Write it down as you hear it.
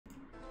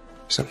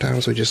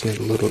Sometimes we just need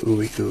a little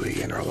ooey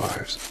gooey in our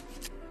lives.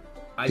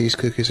 These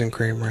cookies and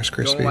cream Rice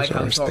Krispies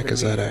are as thick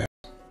as that ass.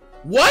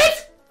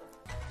 What?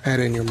 Add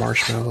in your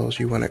marshmallows,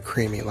 you want it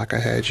creamy like I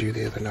had you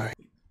the other night.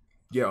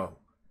 Yo,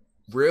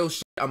 real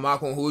shit, I'm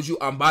not gonna hold you.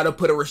 I'm about to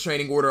put a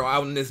restraining order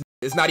out on this.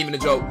 It's not even a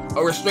joke.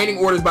 A restraining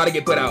order is about to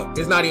get put out.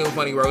 It's not even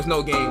funny, bro. It's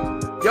no game.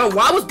 Yo,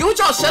 why was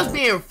y'all chefs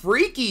being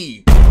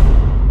freaky?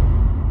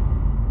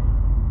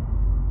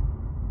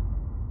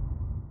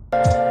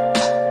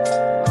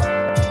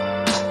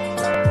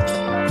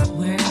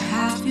 Where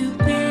have you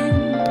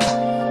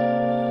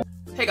been?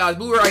 Hey guys,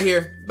 Blue right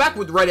here, back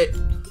with Reddit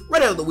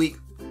of the week.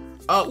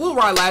 Will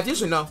Ryan laugh?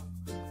 Yes or no?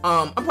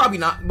 I'm probably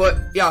not, but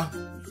yeah.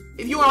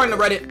 If you are in the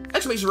Reddit,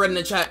 exclamation Reddit in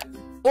the chat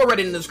or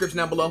Reddit in the description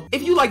down below.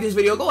 If you like this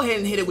video, go ahead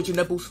and hit it with your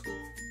nipples.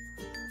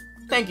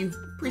 Thank you,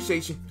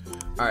 appreciate you.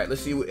 All right,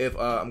 let's see if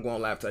I'm going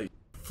to laugh. Tell you,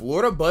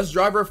 Florida bus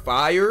driver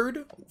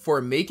fired for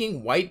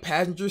making white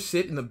passengers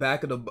sit in the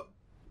back of the bus.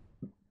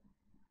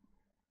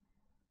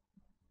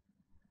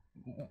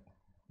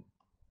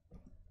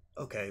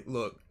 Okay,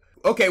 look.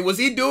 Okay, was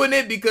he doing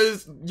it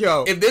because,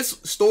 yo, if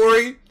this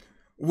story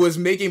was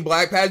making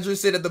black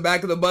passengers sit at the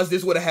back of the bus,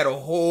 this would have had a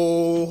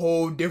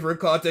whole different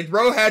context.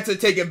 Bro had to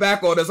take it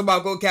back on us. I'm about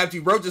to go cap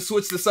you. Bro just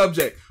switched the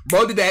subject.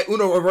 Bro did that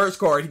Uno reverse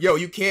card. Yo,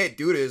 you can't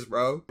do this,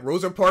 bro.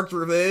 Rosa Parks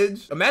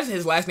revenge. Imagine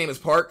his last name is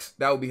Parks.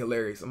 That would be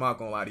hilarious. I'm not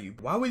gonna lie to you.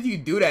 Why would you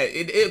do that?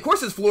 Of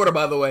course it's Florida,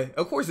 by the way.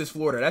 Of course it's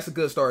Florida. That's a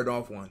good starting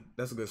off one.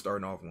 That's a good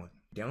starting off one.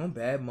 Down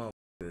bad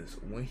motherfuckers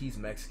when he's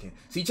Mexican.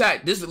 See,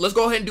 chat, let's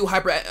go ahead and do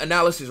hyper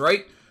analysis,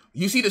 right?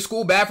 You see the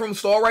school bathroom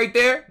stall right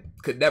there?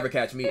 Could never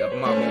catch me up.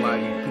 I'm not gonna lie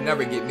to you. Could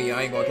never get me.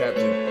 I ain't gonna catch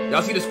you.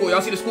 Y'all see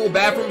the school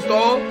bathroom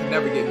stall? Could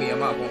never get me. I'm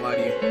not gonna lie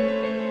to you.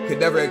 Could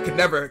never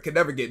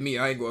get me.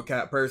 I ain't gonna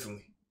cap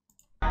personally.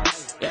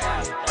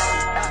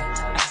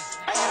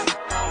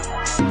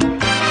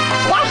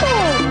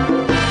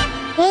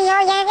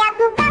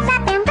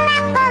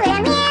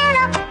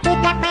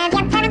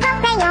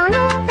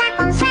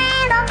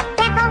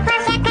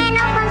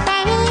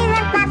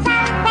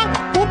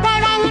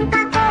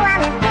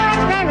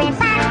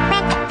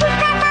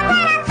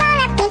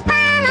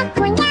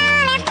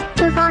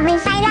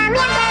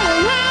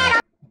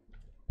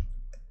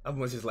 I'm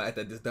gonna just laugh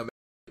at this dumb.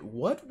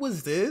 What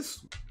was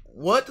this?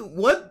 What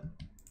the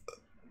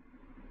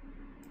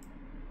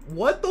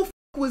f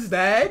was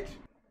that?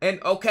 And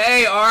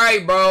okay,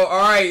 alright, bro,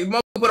 alright.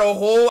 Put a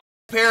whole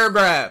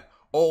paragraph.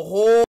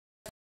 In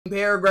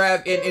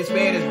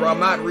Spanish, bro. I'm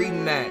not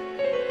reading that.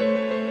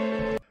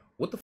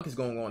 What the f is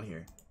going on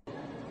here?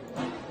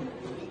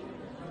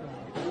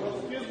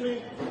 Excuse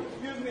me,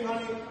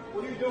 honey.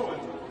 What are you doing?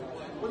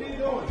 What are you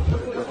doing?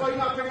 That's why you're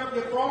not picking up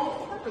your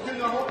phone? Because you're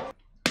in the whole...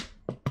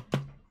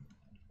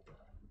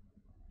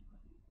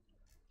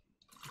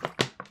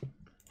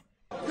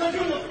 Because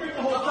you're in the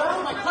freaking hotel? I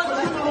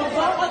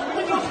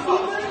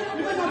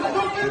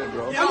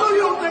know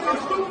you don't think I'm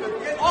stupid.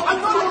 I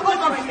know you don't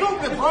think I'm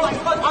stupid, bro. I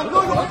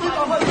know you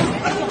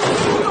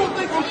don't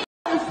think I'm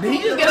stupid. Did he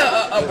just get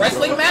a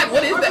wrestling mat?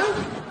 What is that?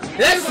 Is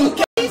that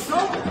suitcase?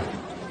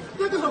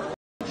 This is a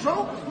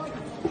joke.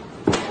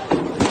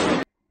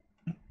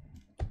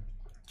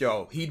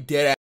 Yo, he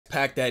dead ass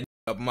packed that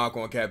up. I'm not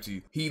gonna cap to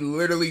you. He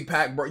literally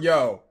packed, bro.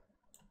 Yo.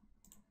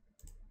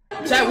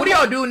 Chat, what do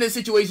y'all do in this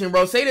situation,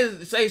 bro?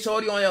 Say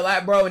shorty on your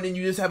lap, bro, and then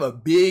you just have a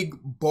big,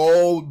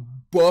 bald,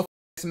 buff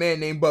man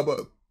named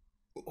Bubba.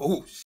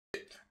 Oh,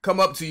 shit.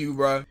 Come up to you,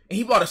 bro. And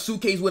he bought a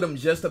suitcase with him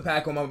just to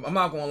pack him. I'm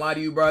not gonna lie to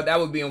you, bro. That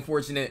would be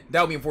unfortunate. That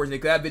would be unfortunate,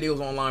 because that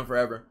video's online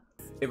forever.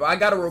 If I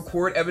gotta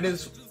record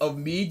evidence of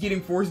me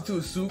getting forced into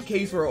a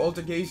suitcase for an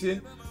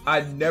altercation,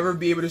 I'd never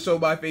be able to show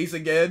my face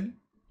again.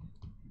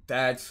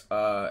 That's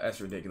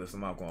ridiculous.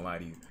 I'm not gonna lie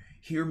to you.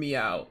 Hear me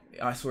out.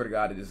 I swear to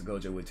God, it is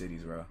Gojo with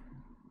titties, bro.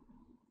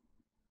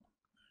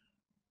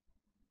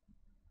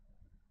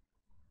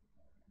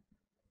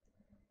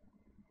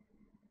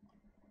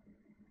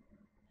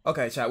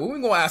 Okay, chat. When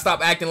we gonna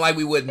stop acting like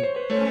we wouldn't?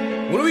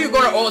 When are we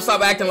gonna all stop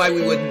acting like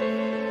we wouldn't?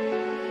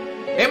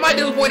 Am I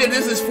disappointed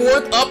this is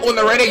fourth up on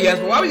the Reddit? Yes,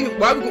 but why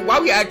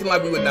we acting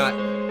like we would not?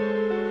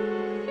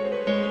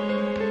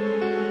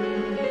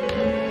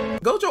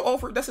 Gojo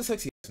offered, that's a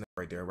sexy ass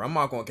right there, bro. I'm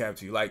not gonna cap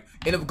to you. Like,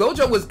 and if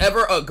Gojo was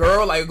ever a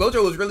girl, like if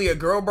Gojo was really a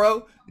girl,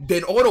 bro,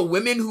 then all the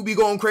women who be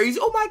going crazy,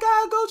 oh my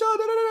god, Gojo,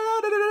 da, da,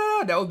 da, da, da,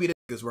 da, that would be the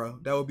niggas, bro.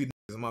 That would be the niggas.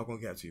 I'm not gonna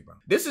cap to you, bro.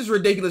 This is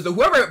ridiculous though.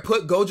 Whoever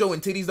put Gojo in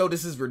titties though,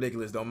 this is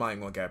ridiculous though. I'm not even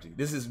gonna cap to you.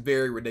 This is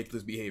very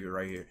ridiculous behavior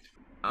right here.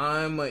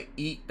 I'ma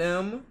eat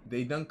them.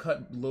 They done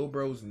cut Lil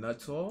Bro's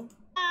nuts off.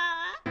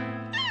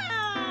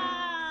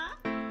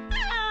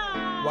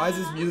 Why is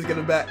this music in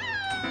the back?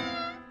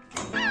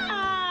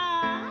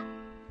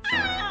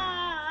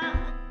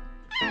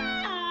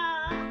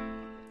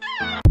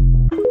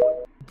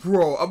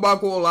 Bro, I'm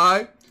not gonna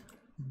lie.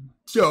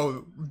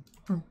 Yo,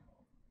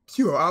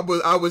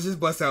 I was just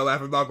bust out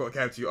laughing. I'm not gonna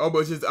catch you. I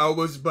was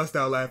just bust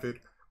out laughing.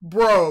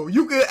 Bro,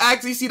 you could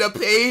actually see the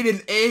pain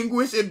and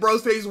anguish in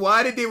bro's face.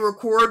 Why did they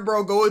record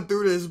bro going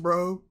through this,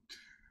 bro?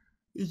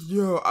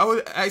 Yo,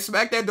 I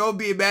smack that dog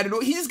being mad at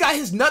him. He just got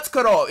his nuts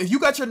cut off. If you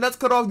got your nuts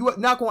cut off, you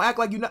not gonna act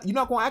like you're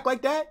not gonna act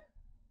like that?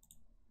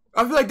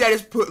 I feel like that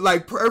is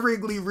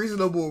perfectly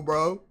reasonable,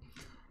 bro.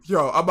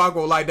 Yo, I'm not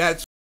gonna lie,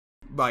 that's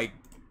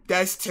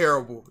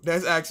terrible.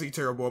 That's actually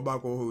terrible. I'm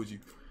not gonna hold you.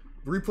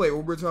 Replay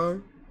one more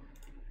time.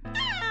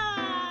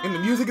 And the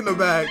music in the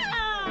back.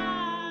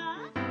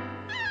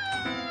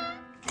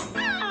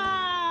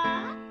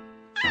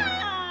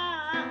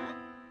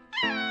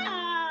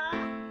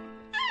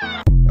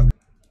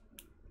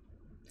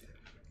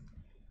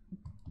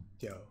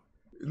 Yo.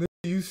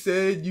 You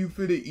said you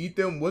finna eat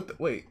them? What the?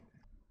 Wait.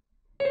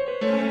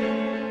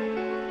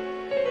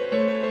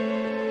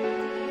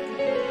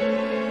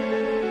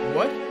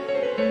 What?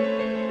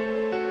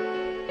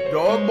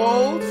 Dog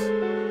balls?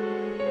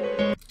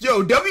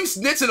 Yo, W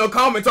snitch in the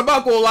comments. I'm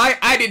not gonna lie,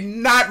 I did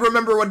not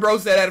remember what bro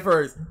said at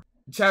first.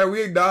 Chat, are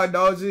we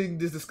acknowledging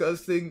this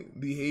disgusting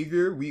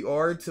behavior? We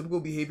are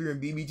typical behavior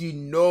in BBG.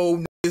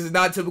 No, this is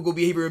not typical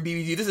behavior in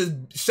BBG. This is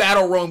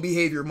shadow wrong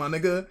behavior, my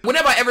nigga.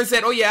 Whenever I ever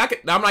said, oh yeah,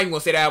 I'm not even gonna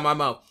say that out of my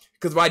mouth.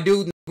 Because if I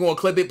do, I'm gonna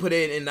clip it, put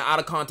it in the out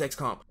of context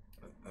comp.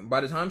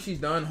 By the time she's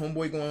done,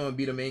 homeboy gonna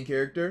be the main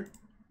character.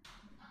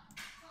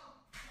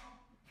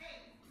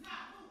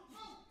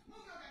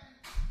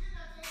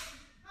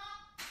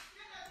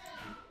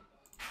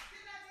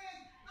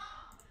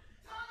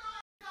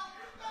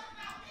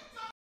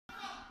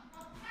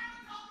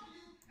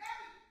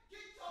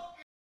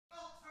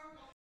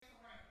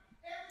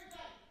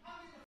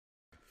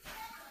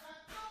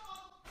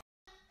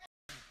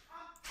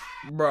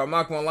 Bro, I'm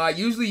not gonna lie.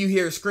 Usually you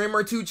hear a scream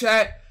or two,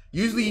 chat.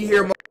 Usually you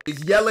hear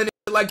is yelling and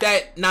shit like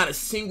that. Not a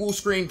single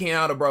scream came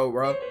out of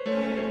bro.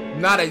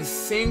 Not a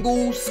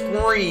single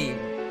scream.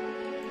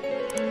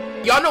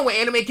 Y'all know when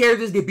anime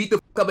characters get beat the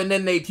fuck up and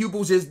then their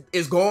pupils just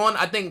is gone?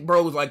 I think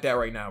bro was like that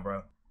right now,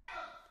 bro.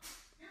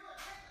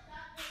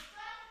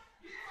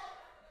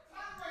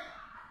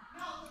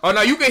 Oh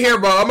no, you can hear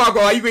bro. I'm not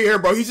gonna lie, you can hear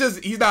bro.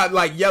 He's not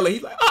like yelling.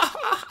 He's like,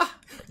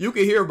 you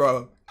can hear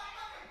bro.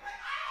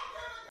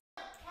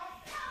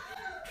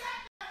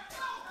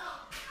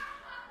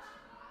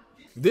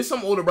 This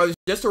some older brothers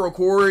just to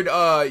record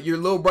your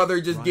little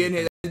brother just getting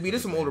his ass beat.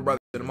 This some older brothers.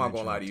 I'm not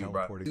gonna lie to you,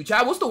 bro. Dude,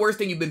 Chad, what's the worst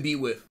thing you've been beat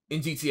with in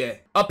GTA?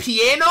 A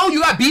piano?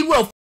 You got beat with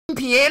a f***ing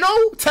piano?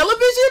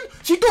 Television?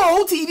 She threw a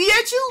whole TV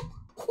at you?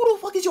 Who the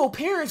fuck is your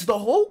parents? The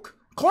Hulk?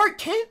 Clark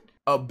Kent?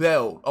 A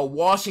belt? A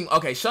washing?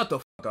 Okay, shut the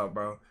fuck up,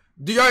 bro.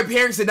 Your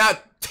parents did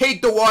not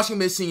take the washing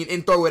machine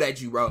and throw it at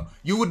you, bro.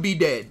 You would be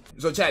dead.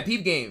 So, Chad,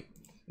 peep game.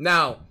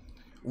 Now,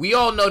 we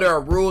all know there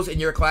are rules in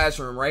your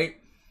classroom, right?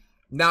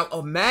 Now,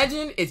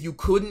 imagine if you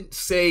couldn't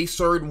say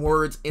certain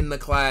words in the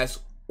class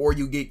or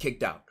you get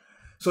kicked out.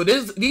 So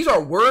these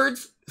are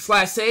words /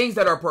 sayings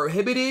that are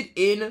prohibited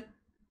in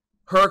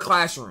her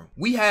classroom.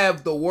 We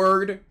have the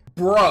word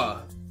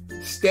bruh,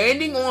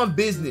 standing on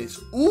business,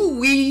 ooh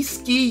wee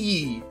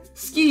ski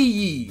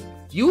ye.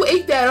 You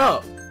ate that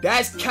up.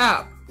 That's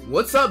cap.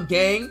 What's up,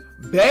 gang?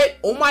 Bet,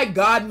 oh my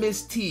god,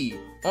 Miss T.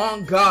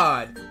 On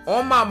God,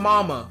 on my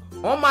mama,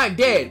 on my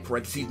dad,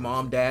 parentheses,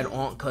 mom, dad,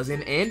 aunt,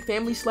 cousin, and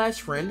family /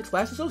 friend /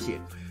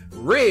 associate.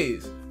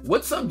 Riz,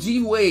 what's up,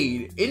 G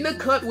Wade? In the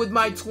cut with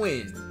my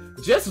twin.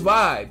 Just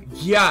vibe.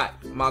 Yacht.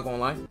 I'm not gonna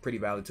lie, pretty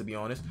valid to be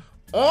honest.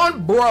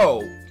 On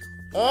bro.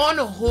 On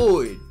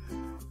hood.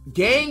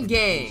 Gang.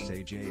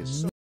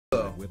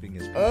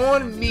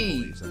 On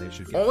me.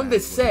 On the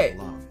set.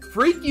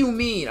 Freak you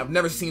mean. I've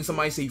never seen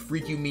somebody say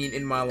freak you mean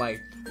in my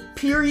life.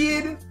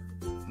 Period.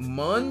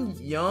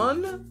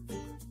 Yun.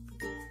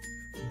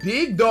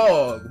 Big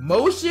dog.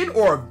 Motion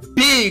or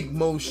big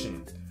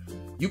motion?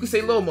 You can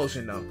say low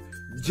motion though.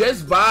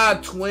 Just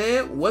vibe,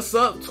 twin. What's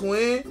up,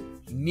 twin?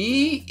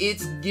 Knee,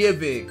 it's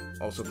giving.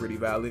 Also pretty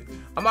valid.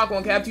 I'm not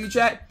gonna cap to you,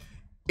 chat.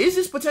 Is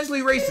this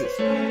potentially racist?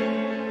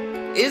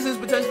 Is this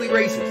potentially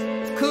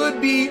racist? Could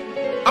be.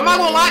 I'm not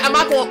gonna lie. I'm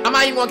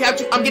not even gonna cap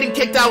you. I'm getting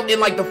kicked out in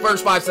like the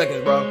first 5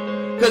 seconds, bro.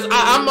 Cause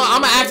I'm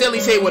gonna accidentally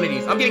say one of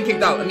these. I'm getting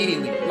kicked out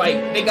immediately. Like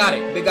they got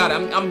it.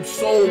 I'm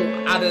so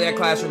out of that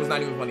classroom. It's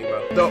not even funny,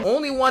 bro. The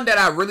only one that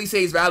I really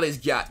say is valid is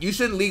gyat. You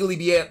shouldn't legally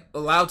be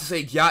allowed to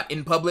say gyat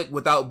in public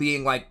without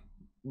being like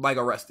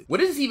arrested.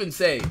 What does this even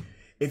say?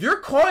 If you're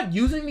caught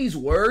using these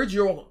words,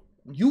 you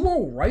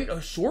will write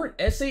a short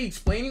essay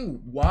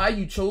explaining why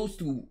you chose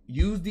to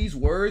use these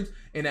words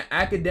in an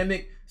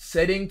academic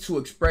setting to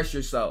express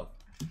yourself.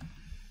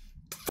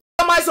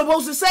 What am I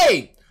supposed to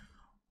say?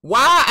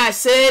 Why I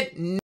said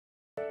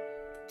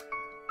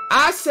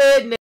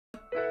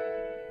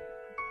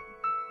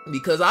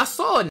because I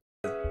saw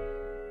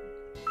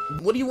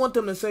What do you want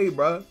them to say,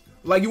 bro?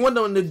 Like, you want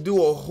them to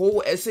do a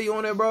whole essay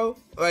on it, bro?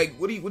 Like,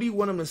 what do you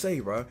want them to say,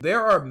 bro?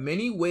 There are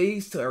many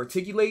ways to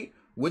articulate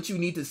what you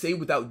need to say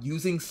without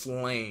using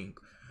slang.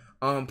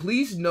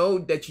 Please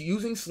note that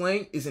using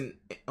slang is in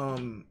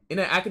an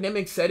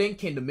academic setting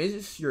can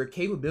diminish your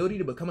capability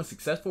to become a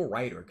successful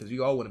writer, because we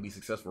all want to be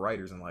successful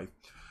writers in life.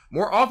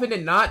 More often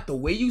than not, the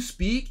way you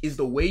speak is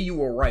the way you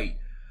will write.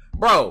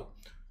 Bro,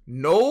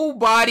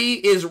 nobody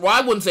is, well,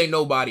 I wouldn't say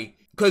nobody,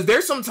 because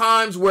there's some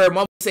times where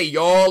motherfuckers say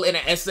y'all in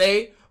an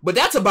essay, but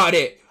that's about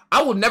it.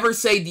 I will never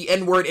say the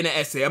N-word in an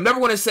essay. I'm never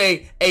gonna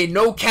say, hey,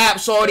 no cap,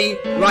 shorty.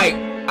 Like,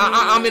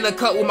 I'm in a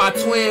cut with my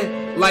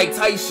twin, like,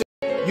 type shit.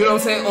 You know what I'm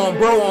saying? On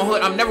bro, on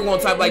hood. I'm never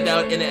gonna type like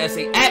that in an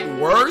essay. At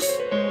worst,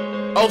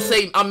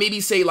 I'll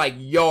maybe say like,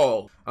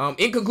 y'all.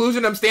 In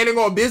conclusion, I'm standing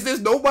on business.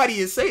 Nobody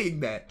is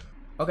saying that.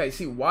 Okay,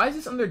 see, why is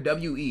this under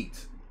W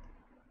Eats?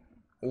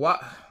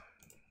 What?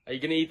 Are you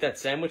gonna eat that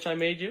sandwich I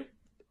made you?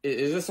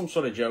 Is this some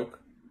sort of joke?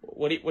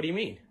 What do you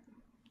mean?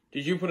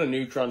 Did you put a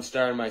neutron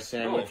star in my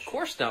sandwich? No, of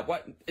course not.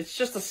 What? It's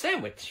just a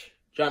sandwich.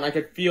 John, I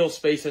could feel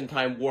space and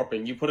time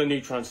warping. You put a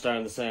neutron star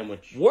in the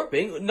sandwich.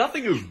 Warping?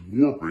 Nothing is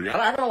warping.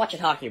 I don't know what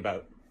you're talking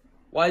about.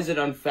 Why is it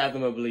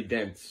unfathomably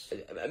dense?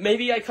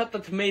 Maybe I cut the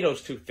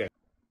tomatoes too thin.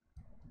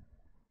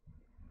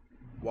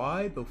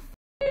 Why the f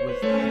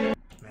was that?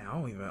 Man,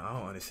 I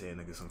don't understand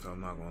niggas sometimes.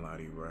 I'm not gonna lie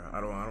to you, bro. I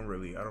don't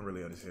really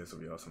understand some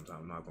of y'all sometimes.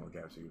 I'm not gonna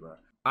capture you, bro.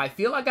 I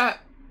feel like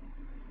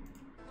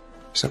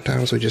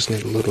Sometimes we just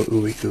need a little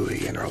ooey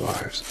gooey in our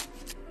lives.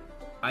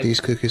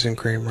 These cookies and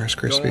cream Rice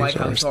Krispies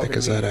are as thick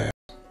as that ass.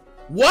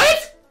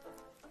 What?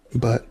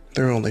 But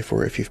they're only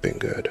for if you've been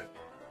good.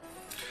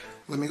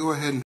 Let me go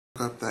ahead and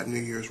up that New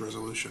Year's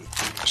resolution.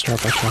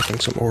 Start by chopping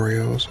some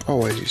Oreos.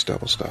 Always use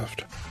double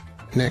stuffed.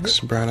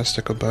 Next, brown a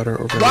stick of butter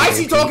over. Why is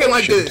he talking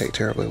like this? Shouldn't take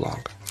terribly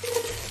long.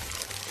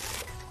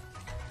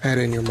 Add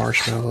in your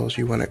marshmallows.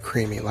 You want it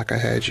creamy like I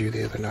had you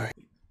the other night.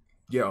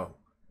 Yo,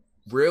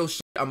 real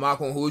shit. I'm not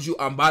gonna hold you.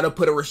 I'm about to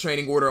put a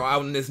restraining order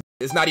out on this.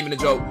 It's not even a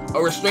joke.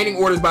 A restraining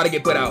order is about to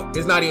get put out.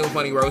 It's not even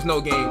funny, bro. It's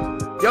no game.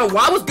 Yo,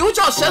 why was good with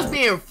y'all chefs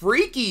being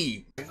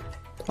freaky?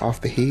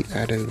 Off the heat,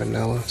 add in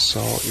vanilla,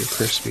 salt, your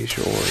Krispies,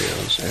 your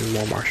Oreos, and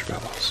more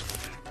marshmallows.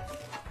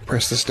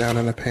 Press this down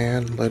in a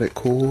pan, let it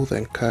cool,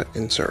 then cut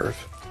and serve.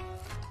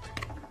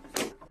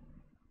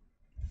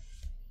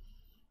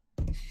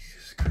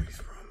 Jesus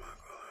Christ, bro. I'm not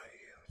gonna lie to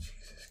you.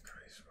 Jesus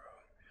Christ,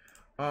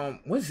 bro.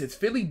 What is this?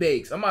 Philly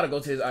Bakes. I'm about to go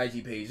to his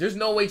IG page. There's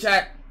no way,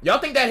 chat. Y'all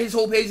think that his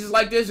whole page is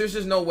like this? There's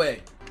just no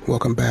way.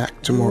 Welcome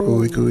back to more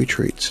ooey gooey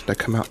treats that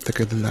come out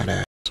thicker than that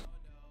ass.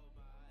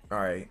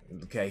 Alright,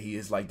 okay, he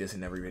is like this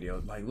in every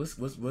video. Like, what's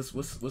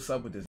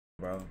up with this,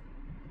 bro?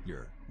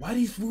 Why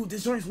these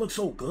joints look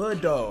so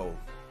good, though?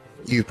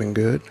 You've been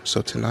good,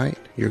 so tonight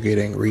you're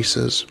getting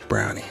Reese's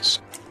brownies.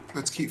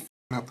 Let's keep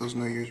up those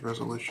New Year's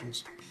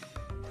resolutions.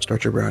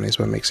 Start your brownies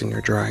by mixing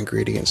your dry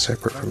ingredients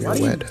separate from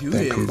your wet,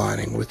 then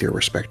combining with your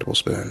respectable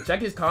spoon. Check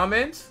his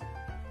comments.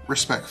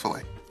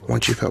 Respectfully.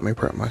 Once you've helped me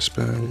prep my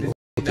spoon, we'll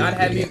put the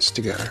ingredients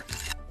together.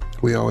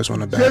 We always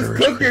want to batter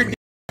as creamy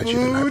as you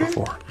the night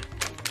before.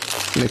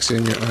 Mix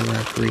in your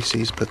unwrapped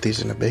Reese's, put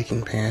these in a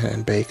baking pan,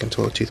 and bake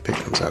until a toothpick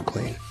comes out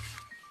clean.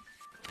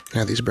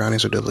 Now these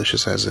brownies are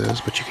delicious as is,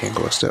 but you can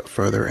go a step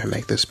further and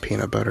make this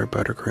peanut butter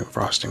buttercream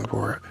frosting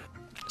for it.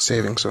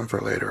 Saving some for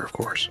later, of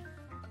course.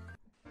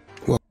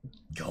 Well,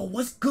 yo,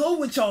 what's good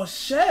with y'all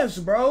chefs,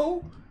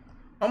 bro?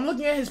 I'm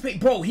looking at his page.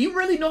 Bro, he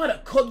really know how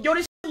to cook. Yo,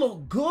 this shit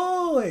look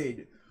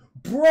good.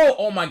 Bro,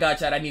 oh my god,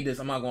 Chad, I need this.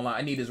 I'm not gonna lie.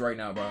 I need this right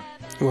now, bro.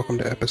 Welcome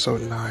to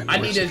episode 9. I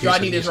need this, yo. I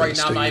need this right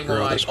now. I'm not even gonna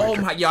lie. Oh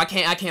my, yo, I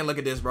can't look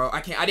at this, bro.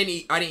 I didn't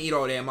eat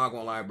all day. I'm not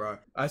gonna lie, bro.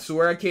 I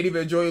swear I can't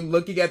even enjoy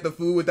looking at the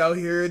food without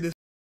hearing this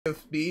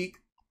speak.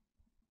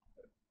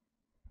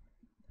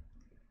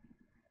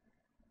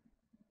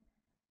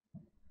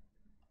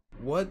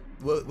 What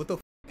the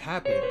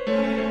happened?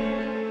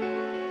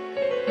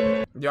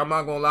 Yo, I'm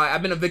not gonna lie.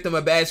 I've been a victim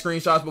of bad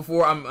screenshots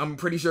before. I'm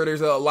pretty sure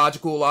there's a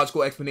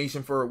logical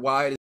explanation for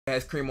why this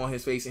has cream on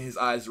his face and his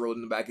eyes rolled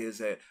in the back of his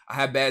head. I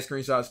have bad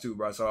screenshots too,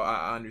 bro. So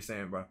I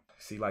understand, bro.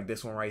 See, like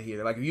this one right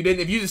here. Like if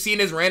you just seen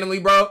this randomly,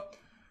 bro,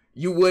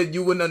 you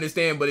wouldn't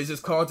understand. But it's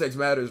just context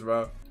matters,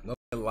 bro. No,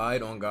 I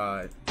lied on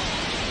God.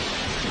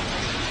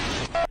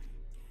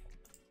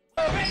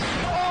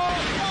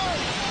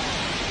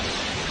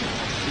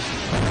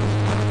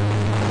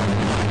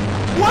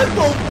 What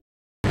the?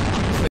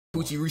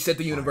 Gucci reset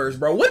the universe,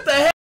 bro. What the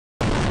heck?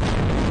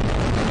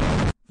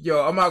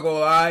 Yo, I'm not gonna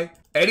lie.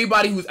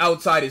 Anybody who's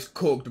outside is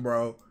cooked,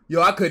 bro.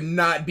 Yo, I could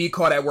not be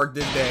caught at work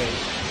this day.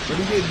 What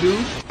did it do?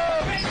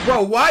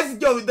 Bro, why is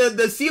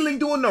the ceiling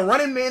doing the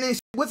running man and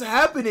shit? What's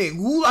happening?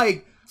 Who,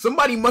 like,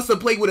 somebody must have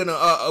played with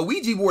a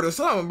Ouija board or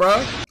something,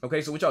 bro.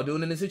 Okay, so what y'all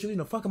doing in this situation?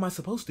 The fuck am I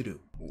supposed to do?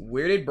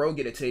 Where did bro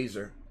get a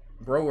taser?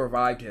 Bro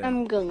revived him.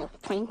 I'm gonna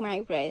prank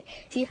my friend.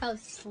 See how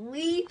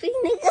sleepy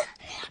nigga?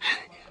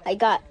 I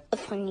got a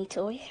funny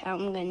toy.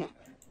 I'm gonna.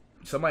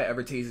 Somebody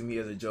ever tasing me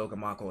as a joke,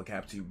 I'm not gonna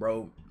cap to you.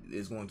 Bro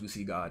is going to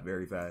see God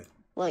very fast.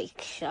 Like,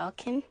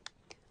 shock him.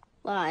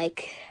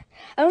 Like,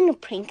 I wanna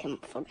prank him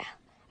for that.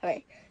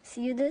 Alright,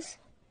 see this?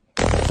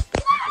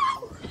 What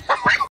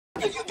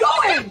are you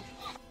doing?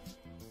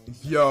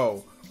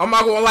 Yo, I'm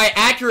not gonna lie,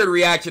 accurate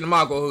reaction. I'm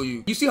not gonna hold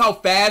you. You see how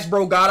fast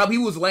bro got up? He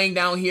was laying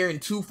down here in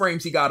 2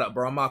 frames. He got up,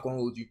 bro. I'm not gonna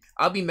hold you.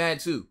 I'll be mad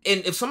too.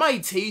 And if somebody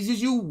tases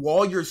you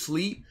while you're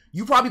asleep,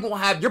 you probably gonna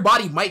have, your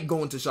body might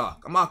go into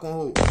shock. I'm not gonna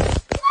hold you.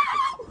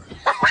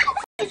 What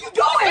are you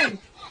doing?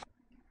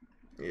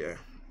 Yeah,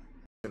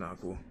 not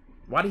cool.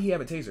 Why did he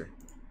have a taser?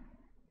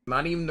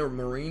 Not even the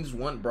Marines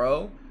want,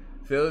 bro.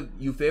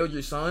 You failed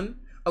your son.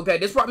 Okay,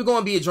 this probably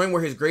gonna be a joint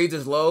where his grades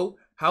is low.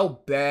 How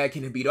bad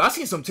can it be though? I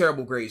seen some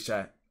terrible grades,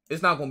 chat.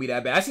 It's not gonna be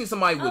that bad. I seen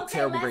somebody with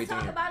terrible grades in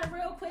here. Let's talk about it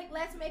real quick.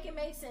 Let's make it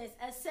make sense.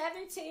 A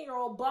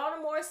 17-year-old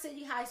Baltimore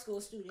City high school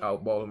student. Oh,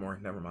 Baltimore.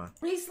 Never mind.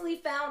 Recently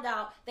found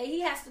out that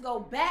he has to go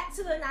back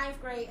to the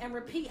 9th grade and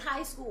repeat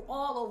high school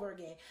all over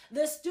again.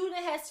 The student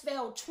has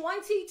failed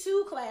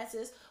 22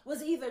 classes,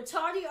 was either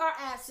tardy or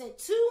absent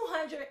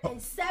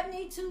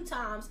 272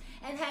 times,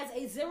 and has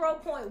a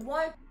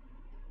 0.1.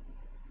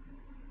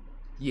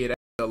 Yeah, that's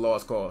a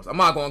lost cause. I'm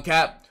not gonna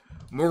cap.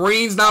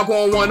 Marines not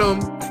gonna want him.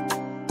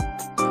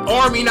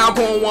 Army not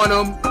gonna want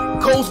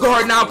him. Coast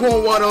Guard not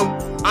gonna want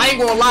him. I ain't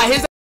gonna lie.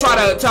 His try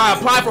to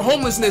apply for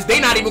homelessness. They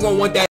not even gonna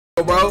want that,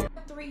 bro.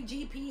 3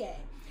 GPA.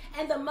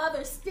 And the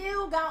mother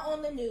still got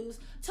on the news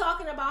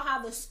talking about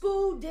how the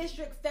school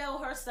district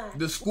failed her son.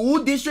 The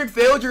school district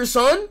failed your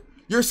son?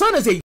 Your son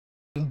is a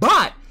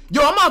bot.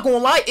 Yo, I'm not gonna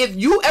lie. If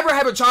you ever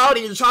have a child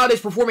and your child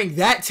is performing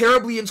that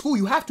terribly in school,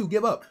 you have to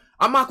give up.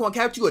 I'm not gonna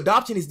cap you.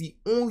 Adoption is the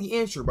only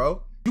answer,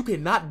 bro. You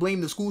cannot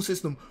blame the school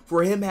system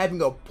for him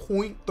having a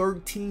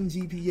 .13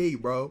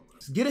 GPA, bro.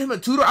 Get him a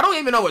tutor. I don't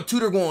even know what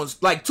tutor going.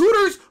 Like,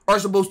 tutors are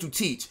supposed to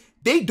teach.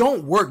 They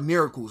don't work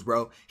miracles,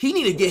 bro. He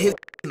need to get his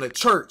in the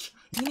church.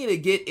 He need to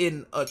get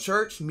in a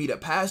church, meet a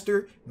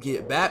pastor,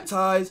 get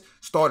baptized,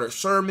 start a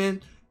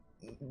sermon,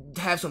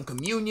 have some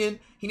communion.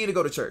 He need to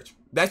go to church.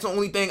 That's the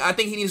only thing. I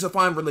think he needs to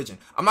find religion.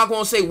 I'm not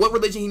going to say what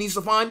religion he needs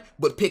to find,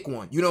 but pick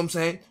one. You know what I'm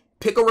saying?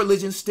 Pick a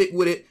religion, stick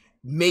with it.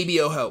 Maybe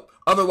it'll help.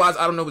 Otherwise,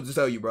 I don't know what to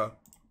tell you, bro.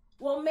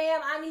 Well, ma'am,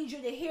 I need you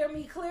to hear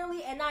me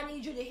clearly, and I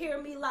need you to hear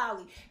me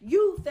loudly.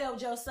 You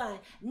failed your son,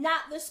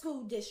 not the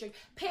school district.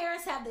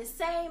 Parents have the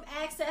same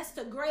access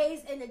to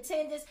grades and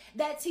attendance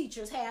that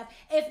teachers have,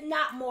 if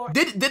not more.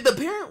 Did the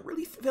parent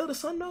really fail the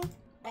son, though?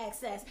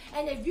 Access.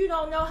 And if you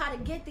don't know how to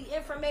get the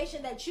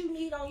information that you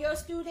need on your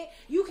student,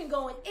 you can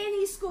go in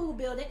any school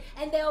building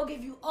and they'll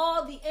give you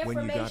all the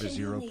information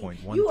you need.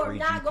 You are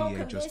not going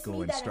to just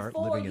go and start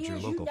living at your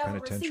local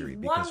penitentiary,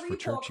 because for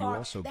church you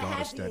also go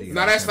to study.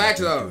 No, that's facts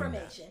though.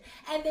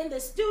 And then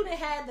the student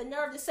had the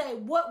nerve to say,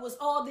 what was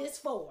all this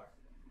for?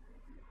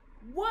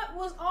 What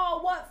was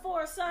all what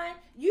for, son?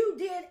 You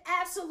did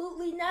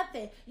absolutely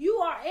nothing. You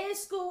are in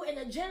school in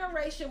a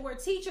generation where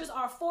teachers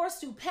are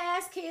forced to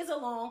pass kids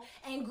along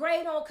and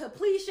grade on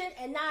completion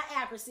and not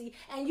accuracy,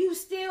 and you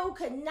still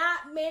could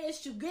not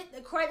manage to get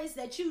the credits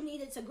that you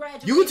needed to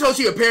graduate. You can tell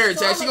your parents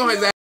that she gonna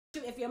have.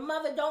 If your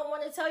mother don't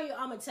want to tell you,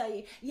 I'm gonna tell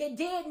you. You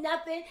did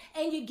nothing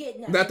and you get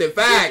nothing. Nothing.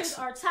 Facts. Teachers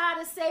are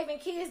tired of saving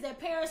kids that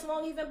parents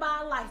won't even buy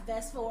a life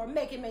vest for.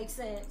 Make it make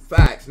sense.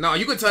 Facts. No,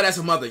 you can tell that's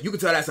a mother. You can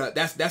tell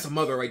that's a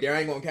mother right there.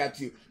 I ain't gonna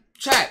cap you.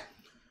 Chat.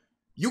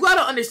 You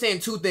gotta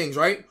understand two things,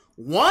 right?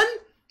 One,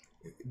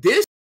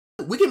 this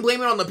we can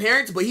blame it on the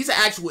parents, but he's an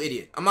actual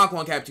idiot. I'm not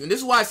gonna cap you, and this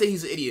is why I say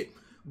he's an idiot,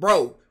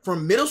 bro.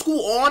 From middle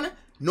school on,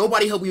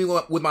 nobody helped me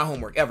with my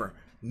homework ever.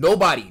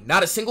 Nobody.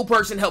 Not a single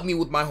person helped me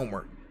with my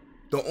homework.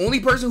 The only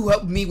person who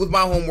helped me with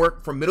my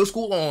homework from middle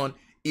school on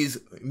is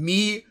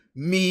me,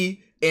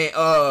 and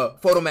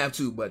Photomath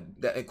too, but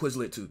that and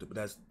Quizlet too.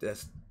 But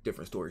that's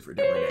different stories for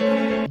different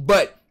days.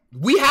 But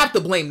we have to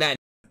blame that.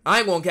 I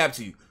ain't gonna cap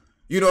to you.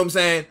 You know what I'm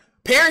saying?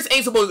 Parents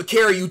ain't supposed to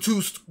carry you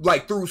to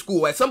through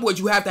school. At some point,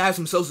 you have to have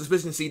some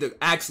self-sufficiency to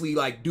actually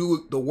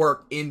do the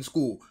work in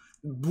school.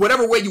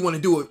 Whatever way you want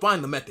to do it,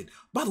 find the method.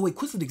 By the way,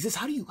 Quizlet exists.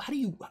 How do you?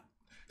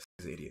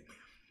 This idiot.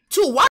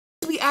 Two, why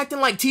be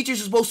acting like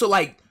teachers are supposed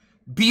to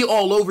be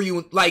all over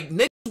you? Like,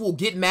 niggas will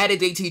get mad at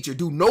their teacher,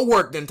 do no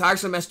work the entire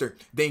semester,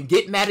 then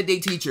get mad at their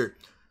teacher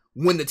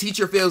when the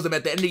teacher fails them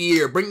at the end of the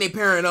year, bring their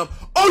parent up,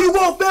 oh, you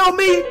gonna fail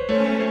me?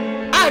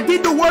 I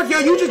did the work, yo,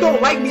 you just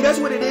don't like me, that's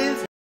what it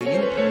is.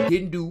 You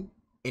didn't do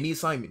any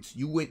assignments.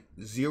 You went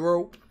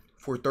 0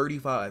 for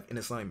 35 in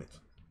assignments.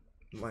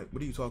 Like,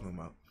 what are you talking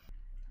about?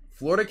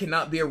 Florida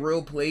cannot be a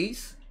real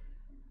place?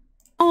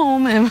 Oh,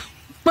 man.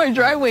 My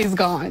driveway's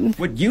gone.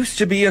 What used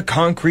to be a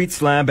concrete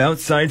slab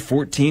outside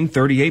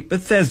 1438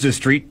 Bethesda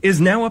Street is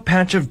now a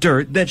patch of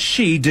dirt that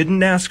she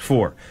didn't ask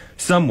for.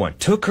 Someone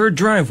took her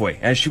driveway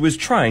as she was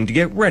trying to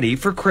get ready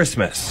for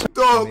Christmas.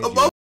 Dog, a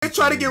motherfucker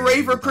trying to get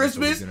ready for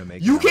Christmas?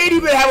 You can't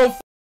even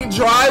have a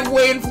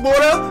driveway in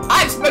Florida?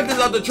 I expect this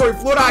out of Detroit,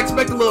 Florida. I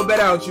expect a little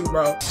better out you,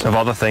 bro. Of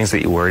all the things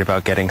that you worried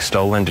about getting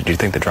stolen, did you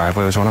think the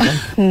driveway was one of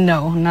them?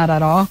 No, not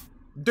at all.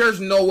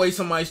 There's no way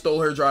somebody stole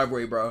her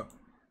driveway, bro.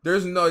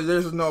 There's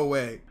no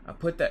way. I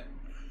put that.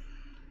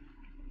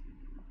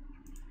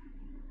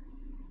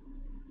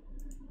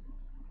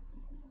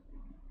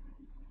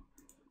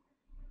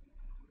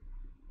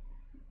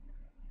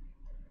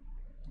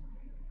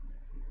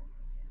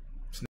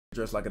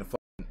 Dressed like a fucking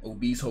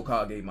obese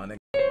Hokage, my nigga.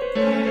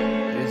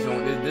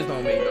 This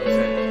don't make no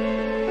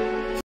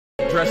sense.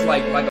 Dressed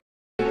like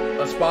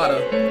a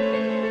Spada.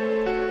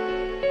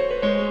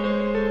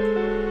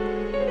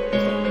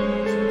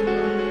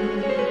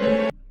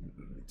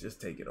 Just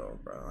take it off,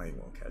 bro. I ain't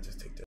gonna catch. Just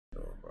take that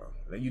off,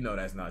 bro. You know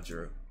that's not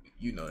your.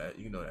 You know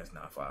that's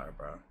not fire,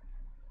 bro.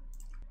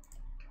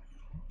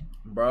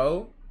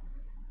 Bro,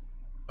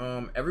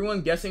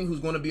 Everyone guessing who's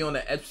going to be on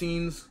the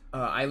Epstein's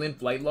Island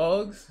flight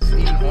logs?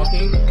 Stephen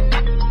Hawking.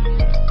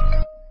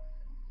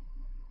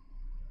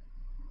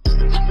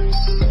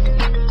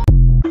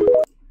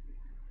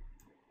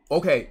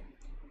 Okay,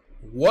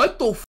 what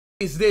the f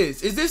is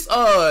this? Is this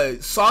a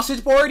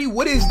sausage party?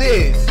 What is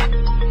this?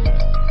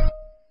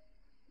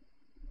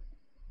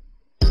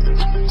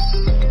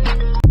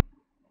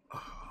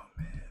 Oh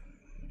man,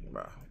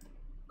 bro.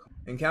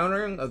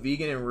 Encountering a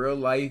vegan in real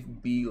life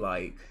be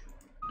like.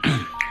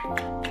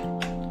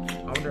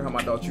 I wonder how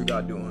my dog True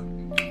God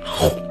doing.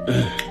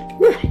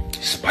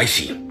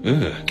 Spicy. Do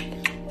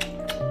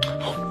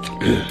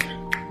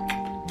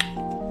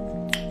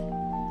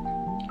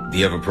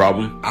you have a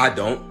problem? I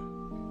don't.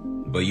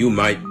 But you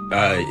might.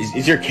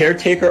 Is your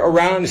caretaker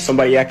around? Is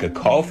somebody I could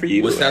call for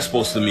you? What's that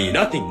supposed to mean?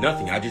 Nothing.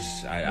 I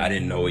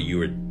didn't know what you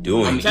were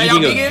doing. I'm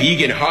eating a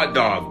vegan hot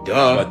dog,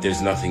 duh. But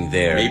there's nothing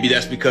there. Maybe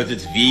that's because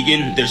it's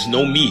vegan. There's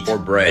no meat. Or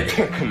bread.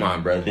 Come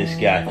on, bro. This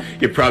guy.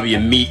 You're probably a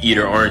meat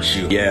eater, aren't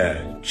you?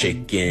 Yeah.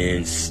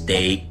 Chicken,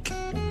 steak,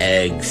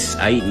 eggs.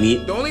 I eat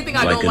meat. The only thing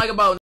I don't like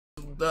about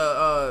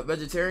the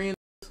vegetarian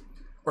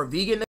or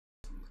vegan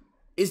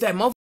is that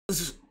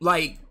motherfuckers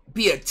like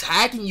be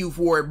attacking you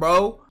for it,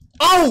 bro.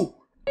 Oh!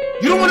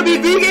 You don't want to be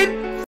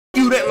vegan?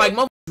 You that like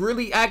motherfuckers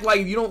really act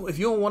like if you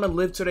don't want to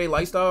live to their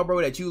lifestyle,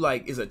 bro, that you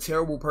like is a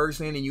terrible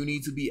person and you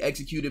need to be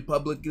executed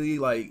publicly,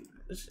 like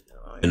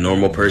a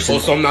normal person. Oh,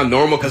 so I'm not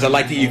normal because I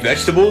like to eat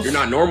vegetables? You're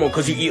not normal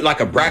because you eat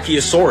like a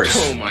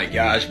brachiosaurus. Oh my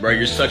gosh, bro,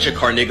 you're such a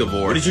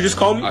carnivore. What did you just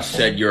call me? I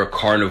said you're a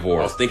carnivore.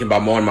 I was thinking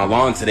about mowing my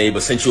lawn today,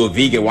 but since you're a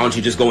vegan, why don't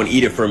you just go and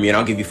eat it for me and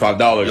I'll give you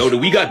 $5. Yo, do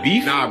we got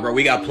beef? Nah, bro,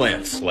 we got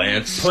plants.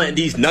 Plants? Plant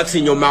these nuts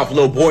in your mouth,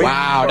 little boy.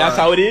 Wow, that's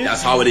how it is?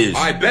 That's how it is.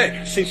 I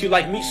bet. Since you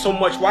like meat so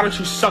much, why don't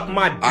you suck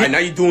my dick? Alright, now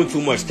you're doing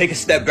too much. Take a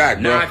step back,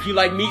 bro. Nah, if you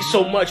like meat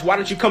so much, why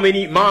don't you come and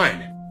eat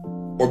mine?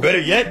 Or better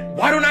yet,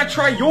 why don't I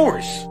try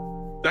yours?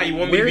 Now you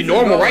want me to be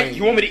normal, right?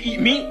 You want me to eat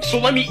meat? So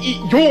let me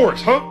eat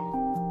yours, huh?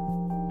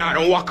 Nah,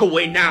 don't walk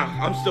away now.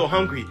 I'm still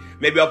hungry.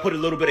 Maybe I'll put a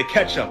little bit of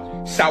ketchup,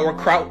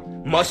 sauerkraut,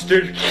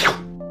 mustard.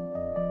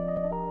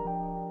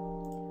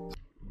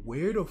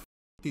 Where the f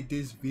did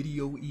this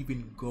video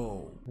even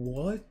go?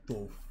 What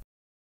the f?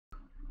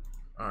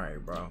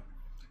 Alright, bro.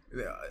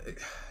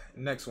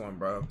 Next one,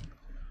 bro.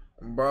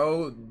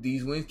 Bro,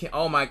 these wings can't.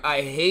 Oh my,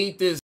 I hate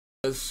this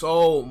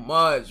so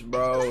much,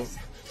 bro.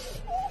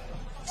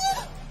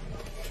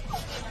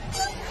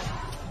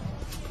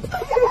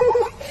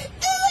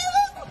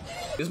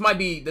 This might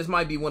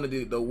be one of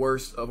the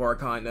worst of our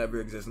kind that ever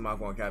exists. I'm not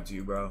gonna cap to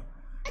you, bro.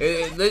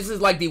 This is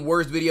like the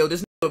worst video.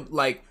 This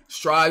like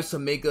strives to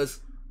make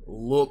us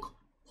look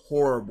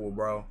horrible,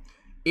 bro.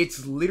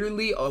 It's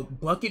literally a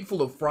bucket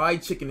full of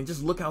fried chicken, and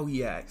just look how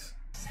he acts.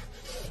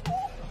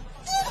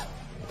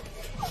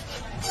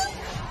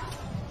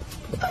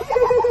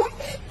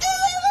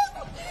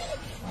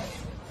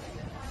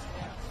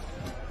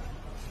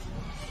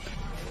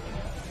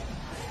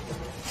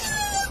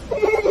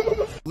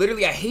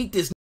 Literally, I hate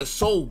this nigga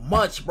so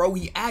much, bro.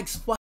 He acts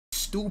fucking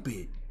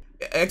stupid.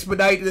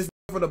 Expedite this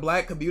for the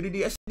black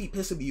community. That should be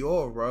pissing me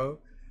off, bro.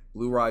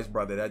 Blue Rice,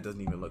 brother. That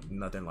doesn't even look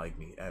nothing like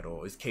me at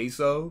all. It's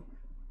Queso.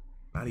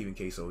 Not even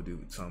Queso would do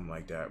something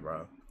like that,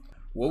 bro.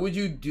 What would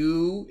you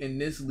do in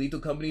this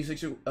Lethal Company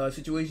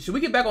situation? Should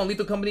we get back on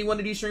Lethal Company one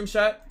of these streams,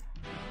 chat?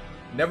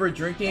 Never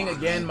drinking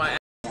again. My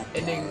ass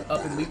ending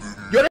up in Lethal.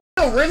 Yo,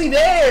 they're really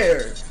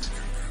there.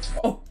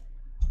 Oh,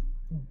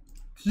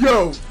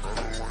 yo,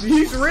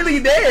 he's really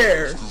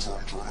there.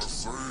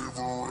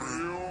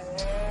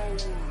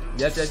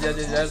 Yes.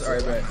 All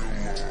right, man.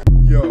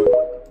 Yo,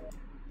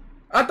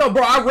 I thought,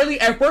 bro.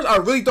 At first, I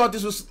really thought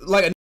this was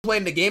like a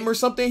playing the game or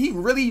something. He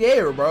really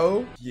there,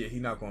 bro. Yeah, he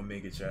not gonna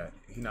make it, chat.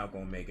 He not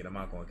gonna make it. I'm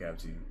not gonna cap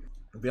to you.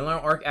 Villain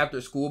arc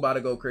after school about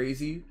to go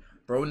crazy.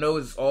 Bro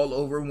knows it's all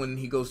over when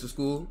he goes to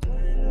school.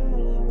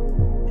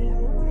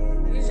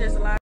 It's just a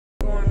lot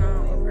going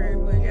on over here,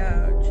 but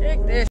y'all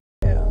check this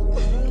out.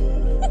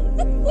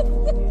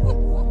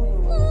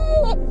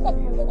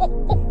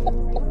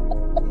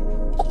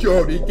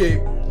 Yo, they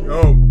gave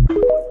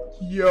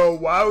yo,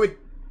 why would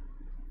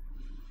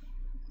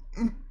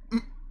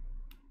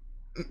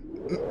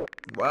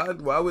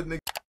why would niggas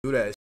do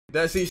that?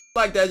 That see, shit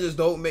like that just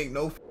don't make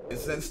no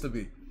sense to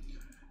me.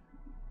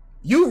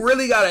 You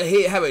really gotta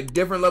have a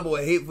different level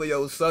of hate for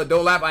your son.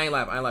 Don't laugh. I ain't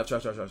laugh.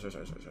 Trust.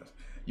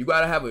 You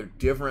gotta have a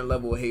different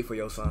level of hate for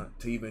your son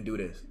to even do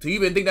this. To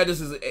even think that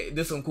this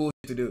is some cool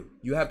shit to do.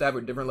 You have to have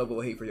a different level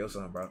of hate for your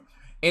son, bro.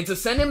 And to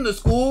send him to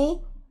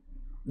school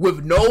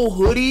with no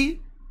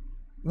hoodie,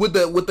 with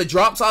the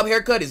drop top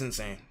haircut is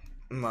insane.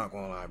 I'm not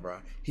gonna lie, bro.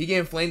 He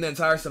getting flamed the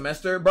entire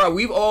semester, bro.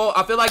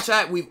 I feel like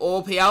chat. We've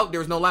all pay out. There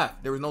was no laugh.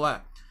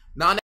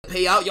 Nah,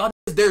 pay out, y'all.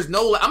 There's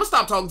no. I'm gonna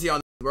stop talking to y'all.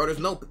 Bro, there's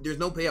no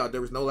payout.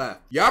 There was no laugh.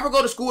 Y'all ever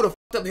go to school with a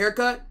fucked up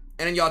haircut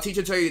and then y'all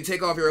teacher tell you to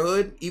take off your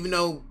hood even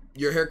though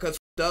your haircut's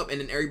fucked up and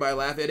then everybody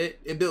laugh at it?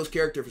 It builds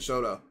character for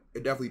sure though.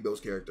 It definitely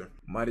builds character.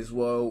 Might as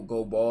well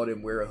go bald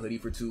and wear a hoodie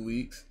for 2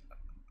 weeks.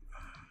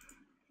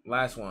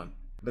 Last one.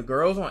 The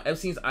girls on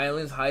Epstein's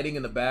Islands hiding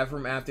in the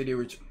bathroom after they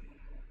were...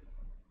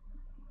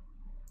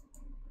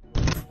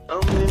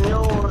 It's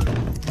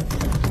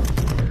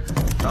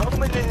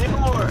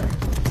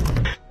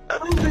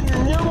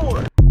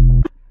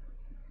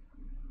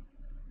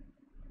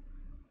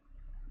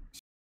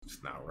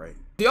not right.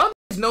 Do y'all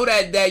know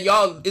that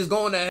y'all is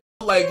going to hell?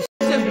 Like, it's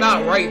just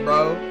not right,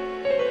 bro.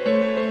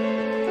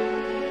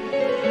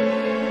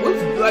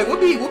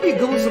 What be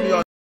good with some of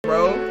y'all,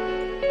 bro? Oh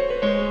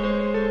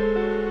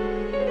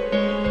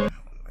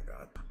my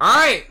god.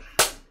 Alright.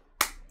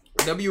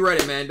 W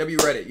Reddit, man. W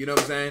Reddit. You know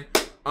what I'm saying?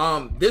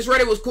 This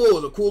Reddit was cool. It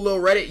was a cool little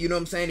Reddit. You know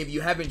what I'm saying? If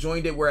you haven't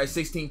joined it, we're at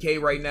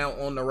 16K right now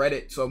on the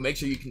Reddit. So make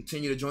sure you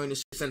continue to join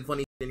this. Send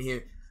funny in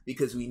here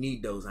because we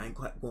need those. I ain't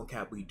going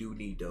cap. We do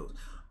need those.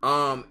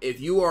 If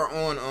you are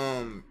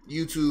on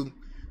YouTube,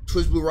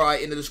 Twitch Blue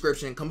Ride in the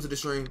description. Come to the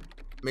stream.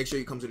 Make sure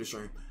you come to the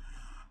stream.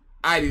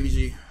 Alright,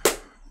 BBG.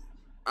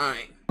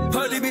 Alright.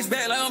 Put this bitch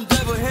back like I'm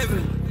double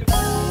heaven.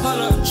 Hold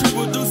up,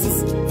 triple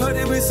deuces. Put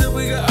this bitch up,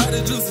 we got all the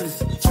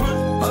juices.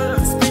 Hold up,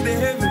 speak to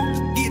heaven.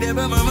 Eat that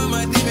by my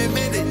mama, demon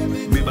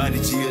minute. Me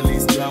body chill, at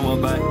least I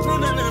won't bite. No,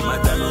 my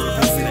diamond,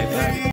 I see that pack.